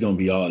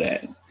all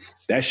that.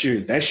 That's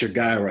your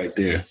guy right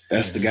there.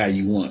 That's the guy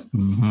you want.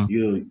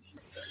 Mm-hmm.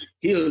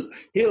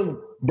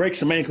 He'll break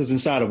some ankles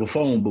inside of a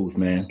phone booth,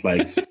 man.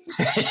 Like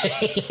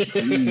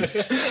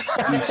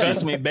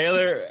trust me,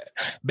 Baylor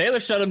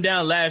shut him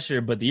down last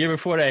year, but the year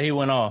before that he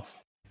went off.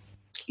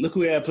 Look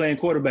who he had playing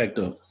quarterback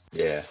though.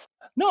 Yeah.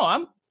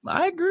 No,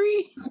 I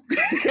agree.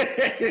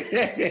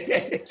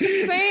 Just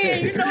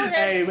saying,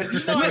 hey, but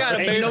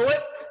you know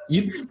what?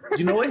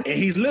 You know what? And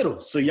he's little,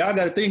 so y'all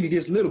got a thing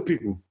against little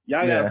people.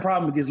 Y'all got a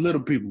problem against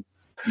little people.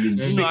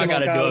 I got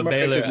to do a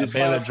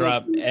Baylor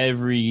drop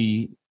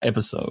every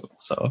episode.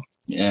 So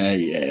yeah.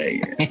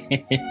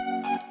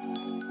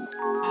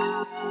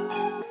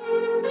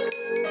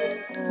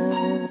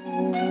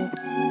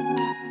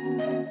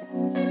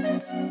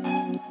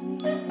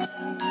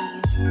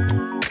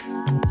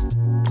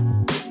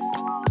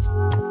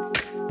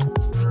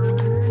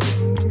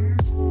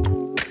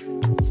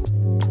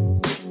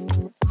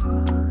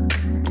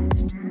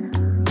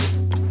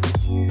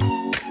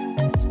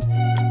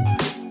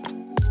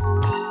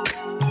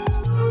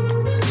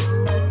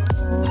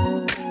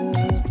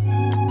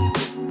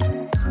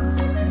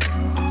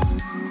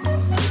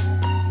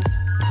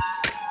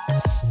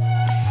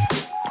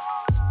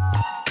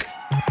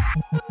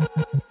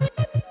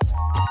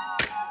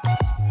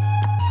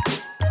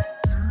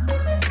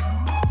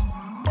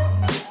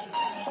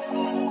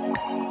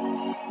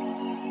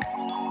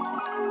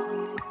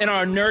 in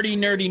our nerdy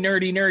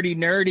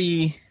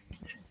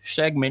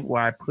segment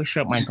where I push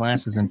up my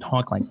glasses and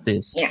talk like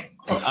this. Yeah.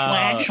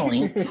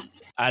 Actually,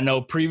 I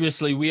know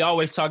previously we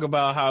always talk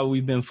about how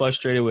we've been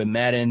frustrated with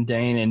Madden,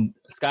 Dane, and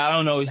Scott. I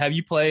don't know. Have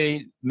you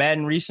played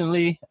Madden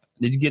recently?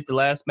 Did you get the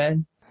last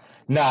Madden?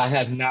 No, I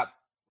have not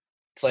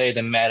played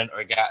the Madden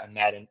or gotten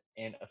Madden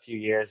in a few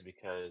years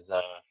because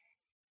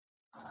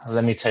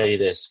let me tell you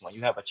this. When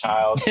you have a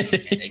child, and they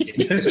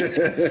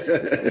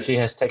get she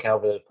has taken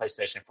over the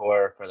PlayStation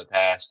 4 for the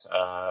past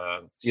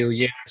few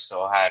years,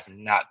 so I have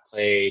not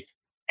played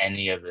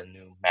any of the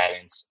new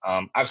Maddens.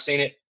 I've seen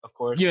it, of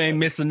course. You ain't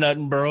missing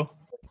nothing, bro.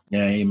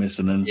 Yeah, I ain't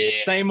missing nothing. Yeah.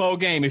 Same old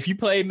game. If you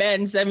play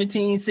Madden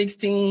 17,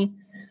 16,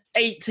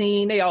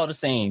 18, they all the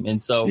same.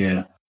 And so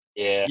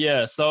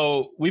yeah.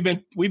 So we've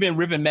been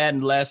ripping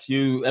Madden the last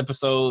few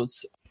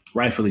episodes.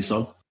 Rightfully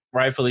so.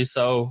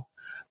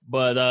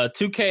 But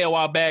 2K a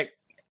while back,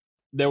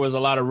 there was a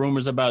lot of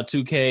rumors about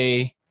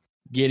 2K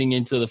getting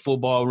into the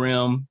football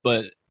realm,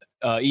 but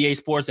EA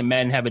Sports and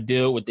Madden have a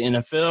deal with the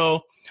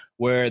NFL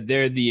where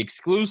they're the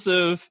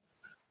exclusive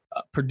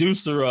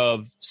producer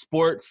of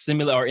sports or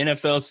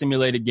NFL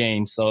simulated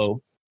games.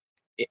 So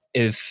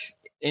if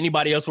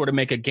anybody else were to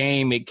make a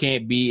game, it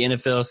can't be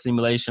NFL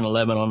simulation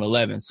 11 on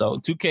 11. So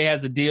 2K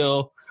has a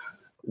deal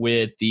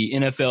with the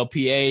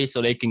NFLPA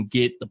so they can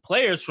get the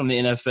players from the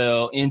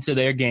NFL into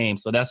their game.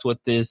 So that's what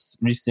this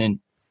recent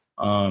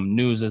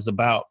news is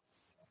about.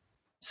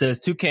 It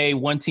says 2K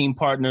One Team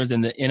partners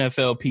in the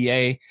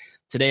NFLPA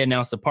today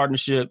announced a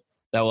partnership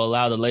that will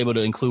allow the label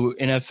to include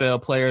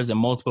NFL players in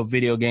multiple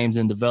video games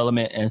in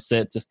development and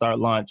set to start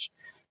launch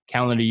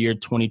calendar year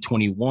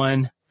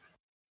 2021.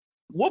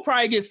 We'll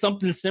probably get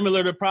something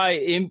similar to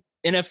probably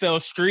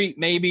NFL Street,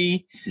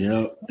 maybe.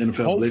 Yeah,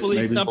 NFL hopefully Blitz,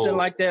 maybe. Something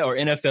like that, or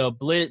NFL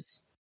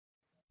Blitz.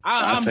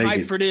 I'm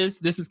hyped for this.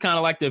 This is kind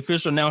of like the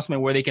official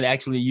announcement where they can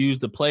actually use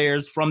the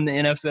players from the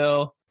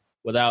NFL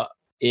without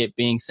it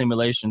being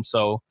simulation.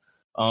 So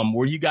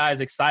were you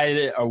guys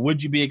excited, or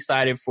would you be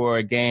excited for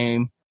a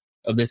game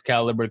of this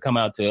caliber to come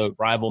out to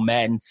rival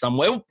Madden some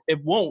way?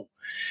 It won't.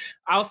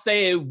 I'll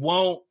say it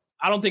won't.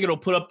 I don't think it'll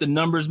put up the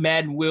numbers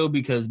Madden will,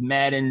 because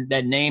Madden,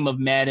 that name of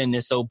Madden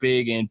is so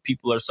big and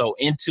people are so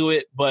into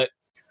it. But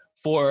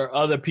for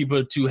other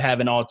people to have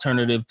an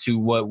alternative to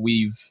what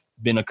we've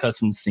been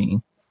accustomed to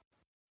seeing.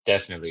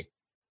 Definitely.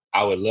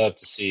 I would love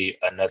to see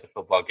another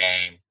football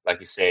game. Like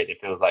you said, it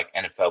feels like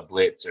NFL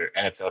Blitz or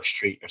NFL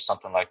Street or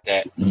something like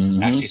that.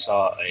 Mm-hmm. I actually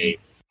saw a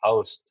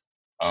post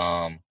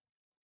not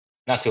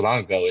too long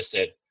ago. It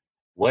said,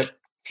 what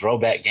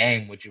throwback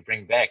game would you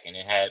bring back? And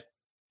it had,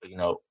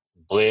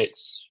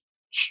 Blitz,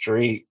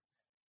 Street.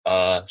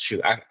 I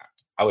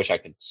wish I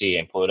could see it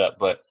and pull it up,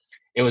 but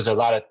it was a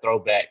lot of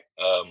throwback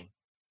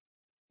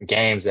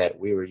games that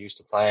we were used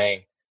to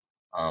playing.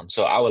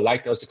 So I would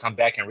like those to come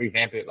back and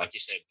revamp it. Like you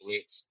said,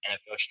 Blitz,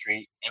 NFL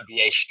Street,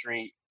 NBA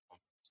Street.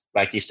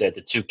 Like you said,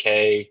 the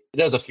 2K.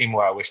 There's a few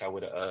more I wish I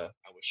would have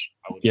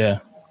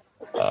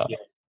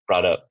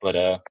brought up. But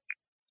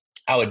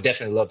I would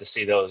definitely love to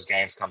see those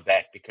games come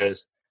back,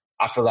 because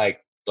I feel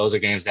like those are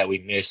games that we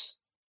miss,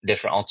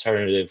 different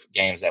alternative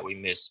games that we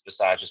miss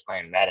besides just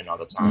playing Madden all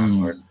the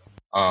time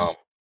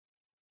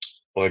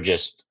or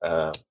just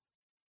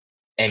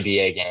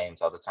NBA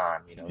games all the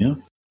time, Yeah.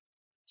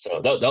 So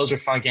those are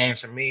fun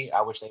games for me.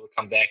 I wish they would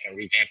come back and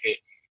revamp it.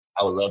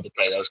 I would love to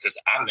play those, because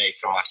I may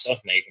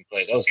even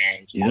play those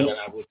games more than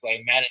I would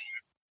play Madden,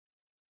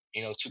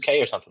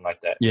 2K or something like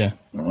that. Yeah.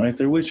 I'm right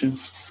there with you.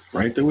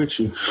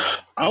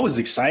 I was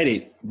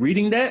excited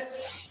reading that.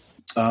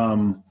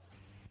 I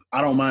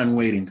don't mind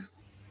waiting.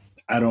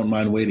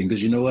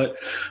 Because you know what?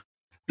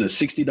 The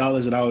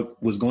 $60 that I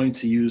was going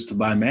to use to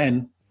buy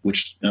Madden,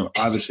 which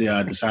obviously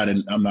I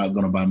decided I'm not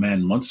going to buy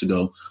Madden months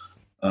ago.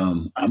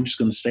 I'm just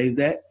going to save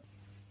that,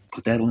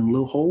 put that in a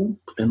little hole,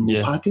 put that in a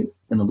little pocket,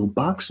 in a little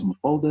box. I'm going to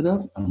fold it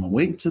up. I'm going to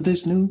wait until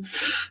this new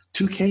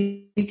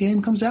 2K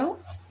game comes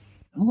out.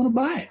 I'm going to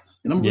buy it,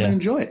 and I'm going to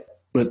enjoy it.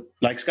 But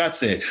like Scott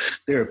said,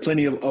 there are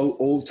plenty of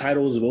old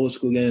titles of old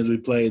school games we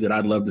played that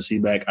I'd love to see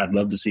back. I'd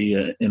love to see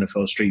an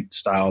NFL Street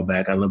style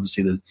back. I'd love to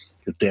see the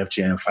Def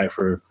Jam fight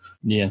for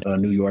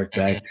New York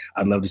back.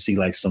 I'd love to see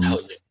like some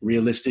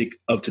realistic,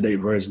 up-to-date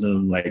version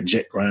of like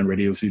Jet Grind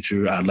Radio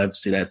Future. I'd love to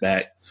see that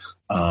back.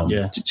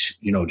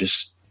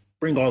 Just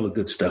bring all the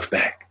good stuff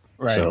back.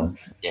 Right. So,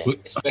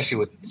 especially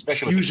with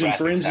Fusion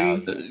Frenzy.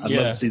 I'd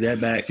love to see that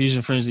back.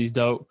 Fusion Frenzy's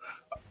dope.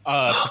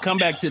 To come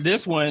back to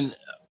this one,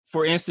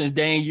 for instance,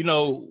 Dane,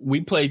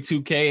 we play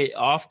 2K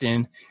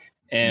often,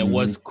 and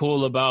what's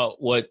cool about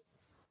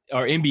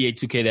or NBA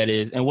 2K that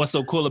is, and what's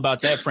so cool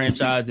about that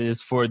franchise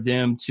is for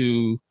them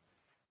to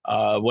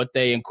what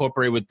they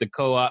incorporate with the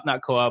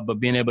not co-op, but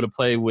being able to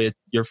play with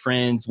your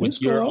friends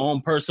with your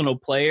own personal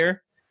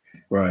player.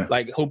 Right.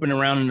 Like hooping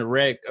around in the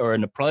rec or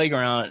in the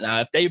playground.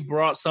 Now, if they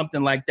brought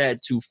something like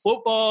that to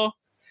football,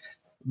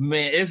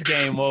 man, it's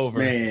game over.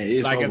 Man,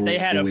 it's like over if they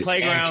had a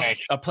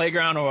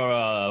playground or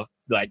I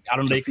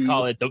don't know, they could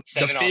call it the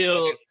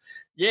field.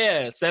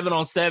 Yeah,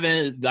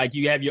 7-on-7. Like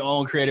you have your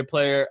own creative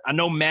player. I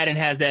know Madden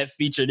has that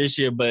feature this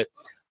year, but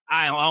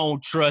I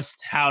don't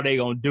trust how they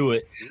gonna do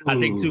it. I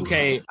think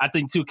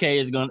 2K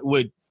is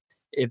would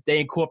if they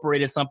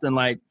incorporated something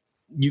like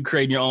you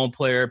creating your own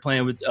player,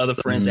 playing with other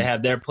friends that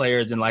have their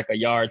players in like a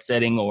yard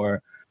setting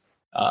or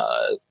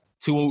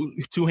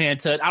two-hand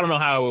touch. I don't know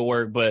how it would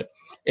work, but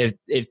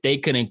if they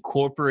could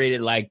incorporate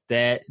it like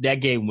that, that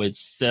game would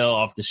sell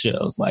off the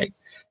shelves. Like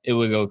it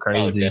would go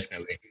crazy. Oh,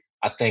 definitely.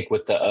 I think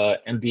with the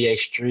NBA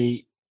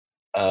Street,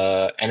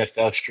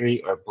 NFL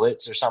Street, or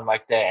Blitz or something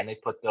like that, and they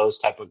put those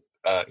type of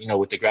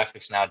with the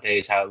graphics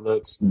nowadays, how it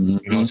looks,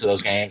 into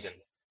those games and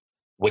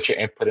what your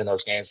input in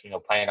those games,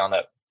 playing on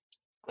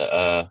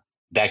the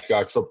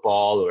backyard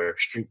football or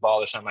street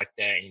ball or something like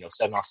that,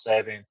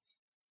 7-on-7.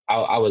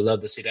 I would love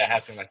to see that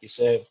happen, like you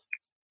said.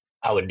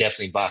 I would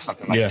definitely buy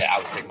something like that. I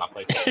would take my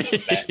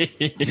PlayStation back.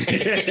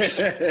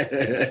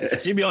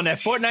 She be on that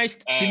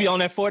Fortnite. She be on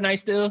that Fortnite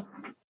still.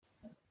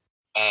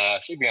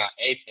 She'd be on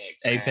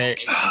Apex.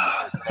 Apex.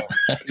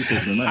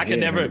 I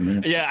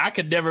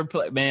could never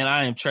play. Man,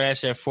 I am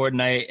trash at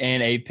Fortnite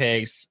and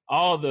Apex.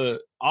 All the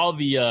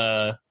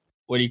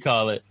what do you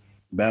call it?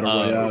 Battle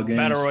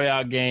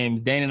Royale games.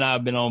 Dane and I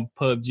have been on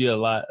PUBG a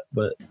lot,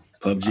 but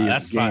PUBG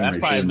that's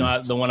probably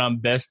not the one I'm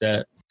best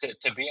at.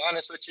 To be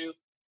honest with you,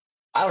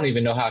 I don't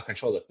even know how a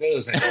controller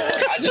feels anymore.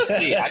 I just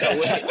see it. I know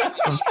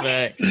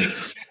what.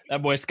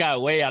 That boy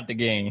Scott way out the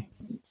game.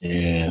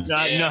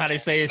 Yeah. You know how they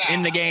say it's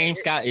in the game?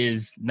 Scott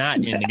is not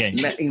in the game.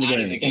 Not in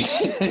the game.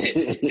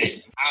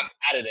 I'm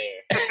out of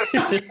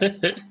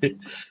there.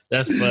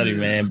 That's funny,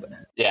 man.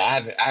 Yeah,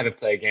 I haven't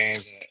played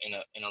games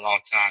in a long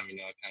time.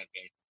 I've kind of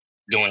been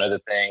doing other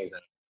things,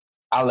 and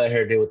I'll let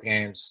her deal with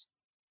games.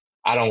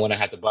 I don't want to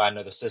have to buy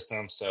another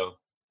system, so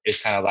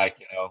it's kind of like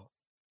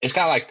it's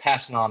kind of like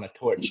passing on the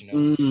torch.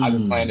 I've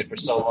been playing it for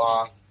so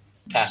long.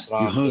 Pass it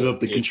on. You hung up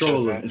the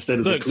controller instead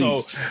of the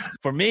cleats. So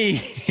for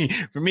me,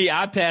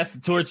 I passed the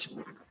torch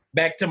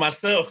back to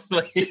myself. I'm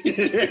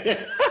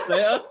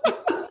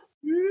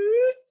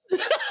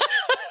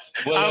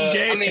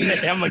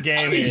a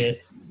game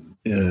head.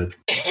 Yeah.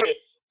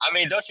 I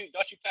mean, don't you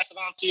pass it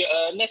on to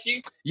your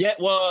nephew? Yeah,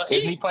 well,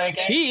 is he playing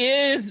games? He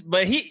is,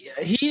 but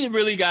he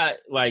really got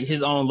like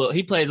his own look.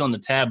 He plays on the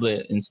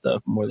tablet and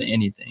stuff more than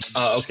anything.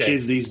 Oh, okay.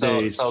 Kids these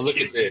days. So look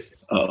at this.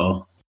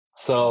 Uh-oh.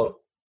 So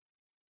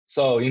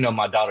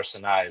my daughter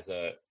Sanaa is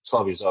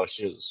 12 years old.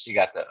 She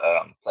got the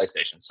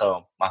PlayStation.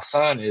 So my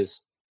son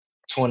is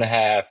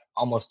 2.5,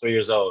 almost 3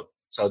 years old.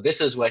 So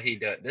this is what he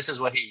does. This is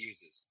what he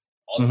uses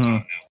all the time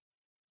now.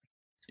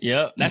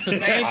 Yep, that's the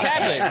same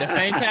tablet. The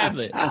same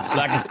tablet.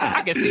 Like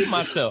I can see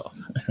myself.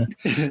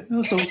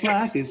 I'm so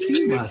fly, I can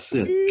see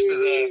myself.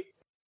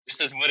 This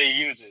is what he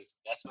uses.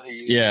 That's what he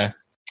uses. Yeah.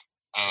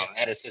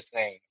 That is his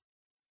thing.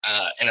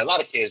 And a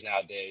lot of kids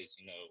nowadays,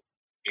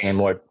 being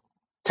more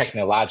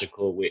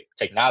technological with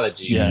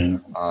technology. Yeah.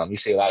 You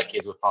see a lot of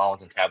kids with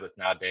phones and tablets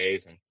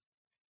nowadays, and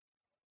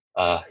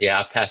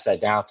I passed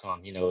that down to him.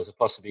 It was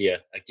supposed to be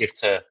a gift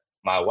to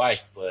my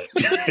wife, but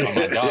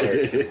my daughter.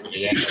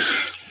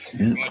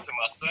 Going to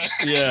my son.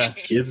 Yeah,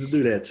 kids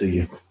do that to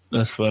you.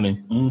 That's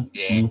funny.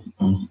 Yeah.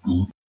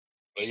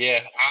 But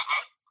yeah,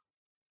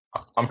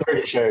 I'm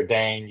pretty sure,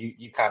 Dane,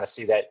 you kind of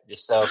see that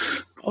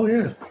yourself. Oh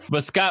yeah.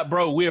 But Scott,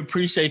 bro, we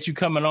appreciate you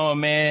coming on,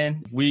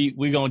 man. We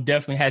gonna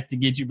definitely have to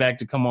get you back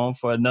to come on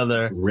for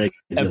another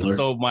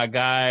episode, my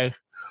guy.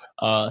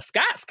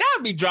 Scott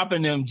be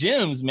dropping them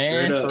gems,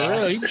 man. For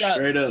real.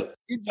 Straight up.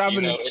 He's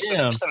dropping them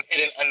gems. Some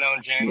hidden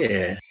unknown gems.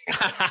 Yeah.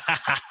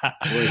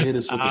 Hit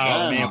us with the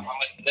man.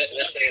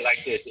 Let's say it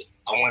like this.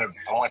 I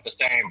want the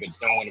fame, but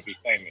don't want to be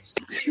famous.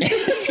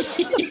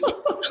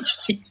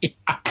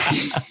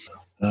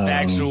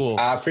 Factual.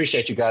 I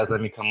appreciate you guys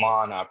letting me come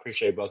on. I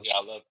appreciate both of y'all.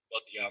 I love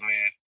both of y'all,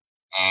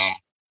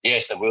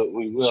 man. So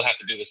we will have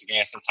to do this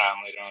again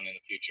sometime later on in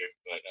the future.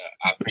 But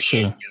I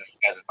appreciate you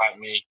guys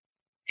inviting me,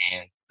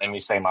 and let me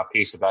say my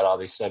piece about all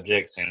these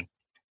subjects. And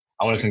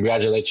I want to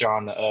congratulate y'all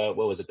on the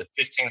the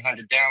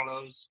 1,500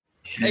 downloads.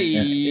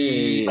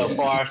 Hey, so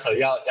far. So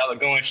y'all are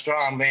going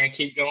strong, man.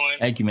 Keep going.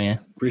 Thank you, man.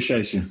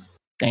 Appreciate you.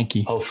 Thank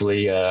you.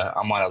 Hopefully,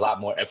 I'm on a lot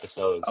more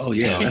episodes. Oh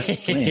yeah, that's the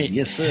plan.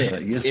 Yes, sir.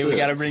 Yes, sir. We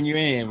got to bring you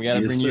in.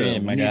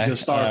 My guy. Your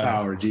star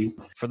power, G.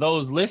 For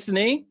those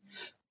listening,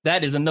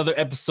 that is another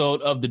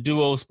episode of the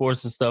Duo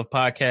Sports and Stuff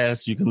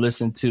podcast. You can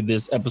listen to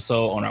this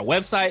episode on our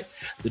website,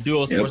 the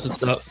Duo Sports and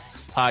Stuff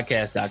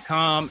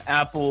podcast.com,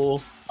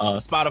 Apple,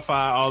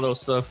 Spotify, all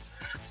those stuff.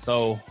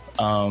 So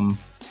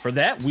for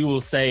that, we will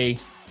say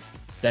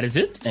that is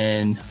it.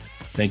 And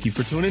thank you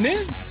for tuning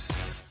in.